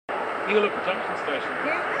Healer production station.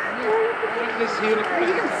 Yeah. This healer.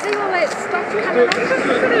 You can see all that stuff coming off it,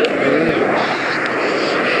 look at it.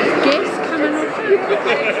 Gas coming off it.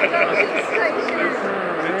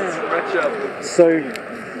 Production station. So,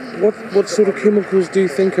 what sort of chemicals do you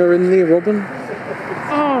think are in there, Robin?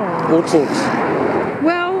 Oh. All sorts.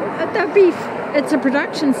 Well, it's a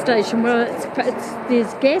production station. Well,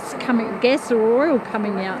 there's gas or oil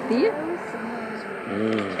coming out there,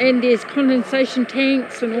 and there's condensation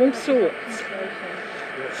tanks and all sorts.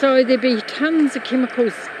 So there'd be tons of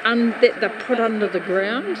chemicals that they put under the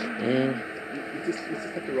ground. You just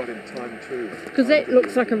have to write in time too. Because that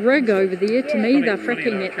looks like a rig over there to me. They're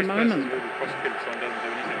fracking at the moment.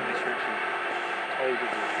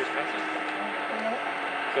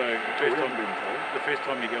 So the first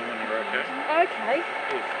time you go in, you're okay. Okay.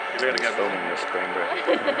 Yeah. You're going to go Filming your screen grab.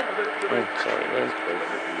 Oh, sorry,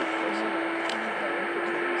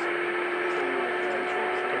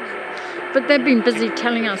 But they've been busy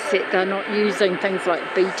telling us that they're not using things like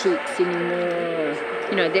BTX anymore.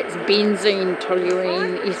 You know, that's benzene,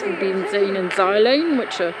 toluene, ethylbenzene and xylene,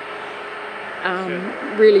 which are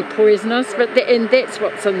really poisonous. And that's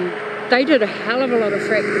what's in... They did a hell of a lot of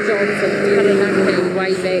frack jobs in Taranaki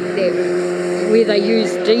way back there, where they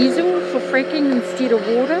used diesel for fracking instead of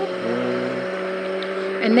water.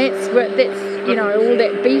 And that's you know, all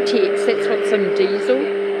that BTX, that's what's in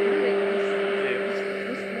diesel.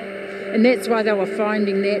 And that's why they were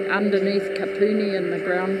finding that underneath Kapuni in the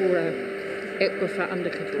groundwater aquifer under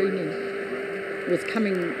Kapuni. It was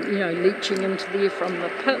coming, you know, leaching into there from the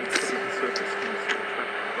pits.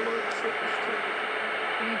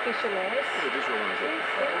 Can you visualise? Yeah, visualise it.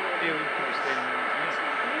 Yeah, we can understand.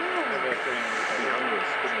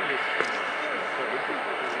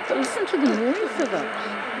 But listen to the noise of it.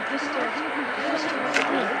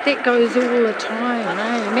 That goes all the time,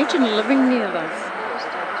 eh? Imagine living near this.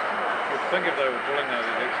 I think if they were drilling those,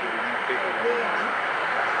 there'd actually be more people.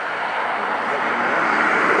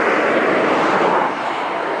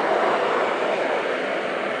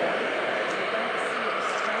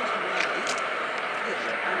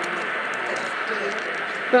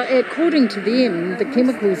 But according to them, the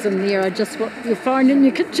chemicals in there are just what you find in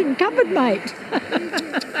your kitchen cupboard, mate.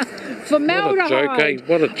 Formaldehyde. What a joke, eh?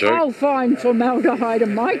 What a joke. I'll find formaldehyde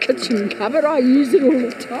in my kitchen cupboard. I use it all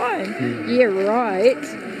the time. Yeah, right.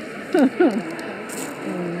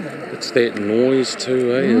 It's that noise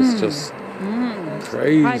too, eh? It's just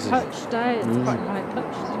crazy. High pitched, eh? It's quite high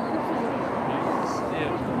pitched.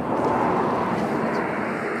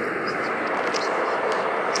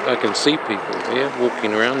 I can see people there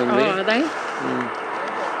walking around in there. Oh, are they?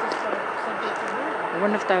 I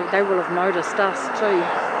wonder if they will have noticed us too.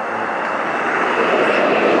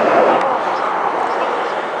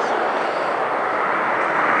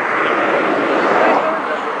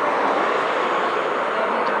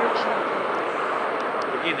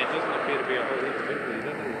 Again, there doesn't appear to be a whole heap of people there,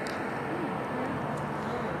 does it?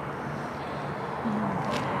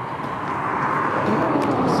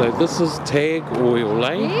 So this is tag oil,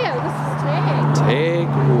 eh? Yeah, this is tag. Tag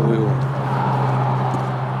oil.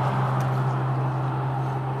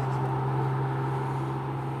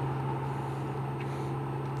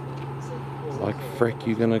 Like frack,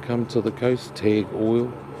 you're gonna come to the coast, tag oil.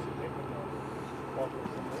 Look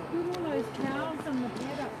at all those cows in the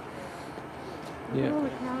paddock. Look at all the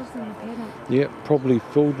cows in the paddock. Yeah, probably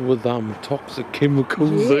filled with toxic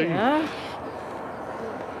chemicals, eh? Yeah.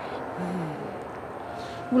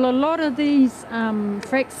 Well, a lot of these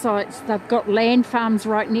frack sites, they've got land farms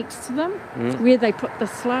right next to them, where they put the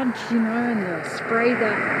sludge, you know, and they'll spray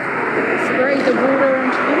the water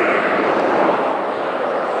onto them.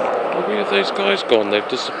 Well, where have those guys gone? They've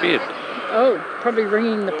disappeared. Oh, probably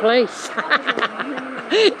ringing the police.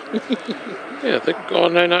 Yeah,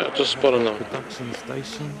 no, I just spotted a production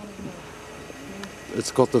station.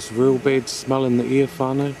 It's got this real bad smell in the air,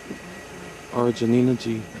 whānau. Origin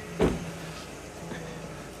Energy.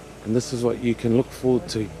 And this is what you can look forward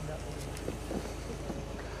to.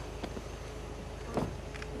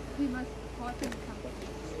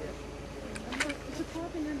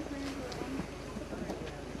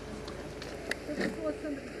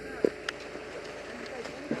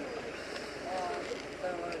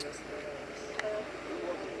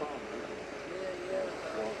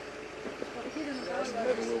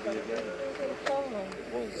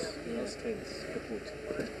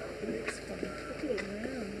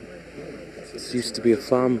 This used to be a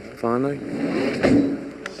farm, whānau.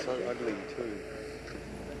 So ugly too.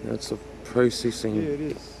 That's a processing. Yeah, it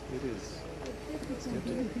is. It is.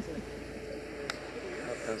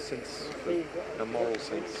 Our sense, our moral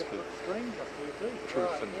sense for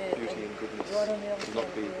truth and beauty and goodness will not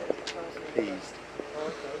be appeased.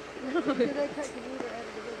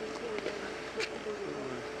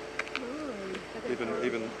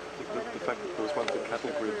 Even the fact that there was once a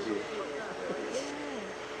cattle grid here.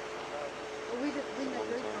 A long time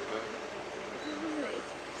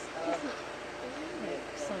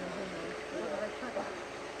ago.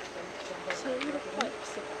 So it would have quite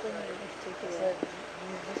supported to here.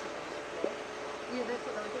 Yeah, that's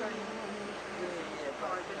what I was trying to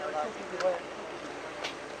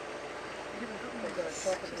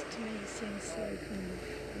Just to me it seems so kind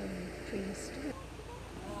of prehistoric.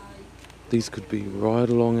 These could be right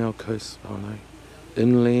along our coast, Arno.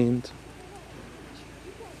 Inland.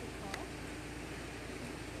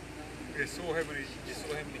 You saw how many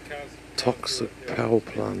cars. Toxic power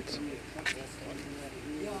plant.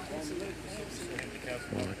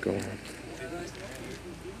 Oh my god.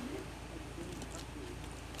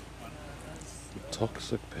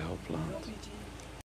 Toxic power plant.